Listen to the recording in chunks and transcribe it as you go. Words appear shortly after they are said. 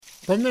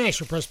From the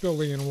National Press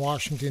Building in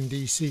Washington,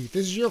 D.C.,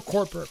 this is your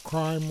Corporate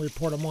Crime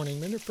Reporter Morning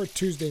Minute for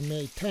Tuesday,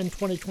 May 10,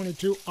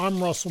 2022.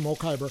 I'm Russell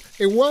Mokhiber.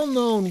 A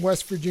well-known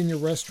West Virginia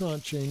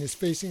restaurant chain is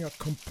facing a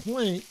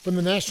complaint from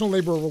the National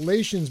Labor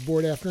Relations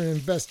Board after an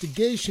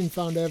investigation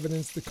found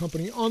evidence the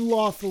company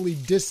unlawfully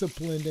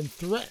disciplined and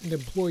threatened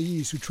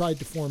employees who tried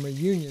to form a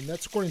union.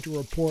 That's according to a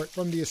report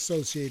from the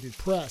Associated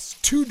Press.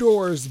 Two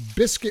Doors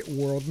Biscuit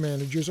World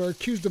managers are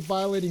accused of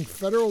violating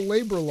federal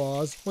labor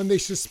laws when they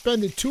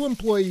suspended two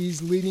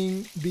employees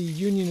leading the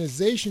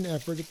unionization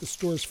effort at the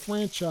store's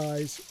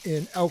franchise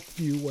in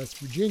Elkview, West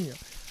Virginia.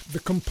 The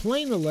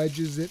complaint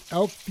alleges that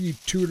Elkview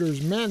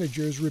Tudor's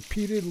managers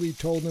repeatedly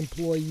told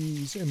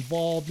employees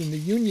involved in the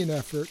union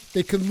effort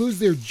they could lose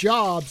their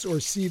jobs or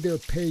see their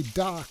pay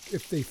docked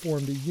if they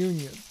formed a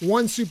union.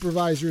 One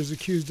supervisor is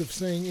accused of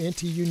saying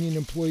anti-union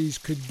employees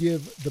could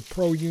give the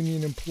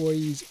pro-union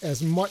employees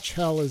as much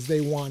hell as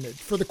they wanted.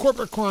 For the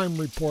Corporate Crime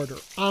Reporter,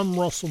 I'm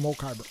Russell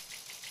Mokhiber.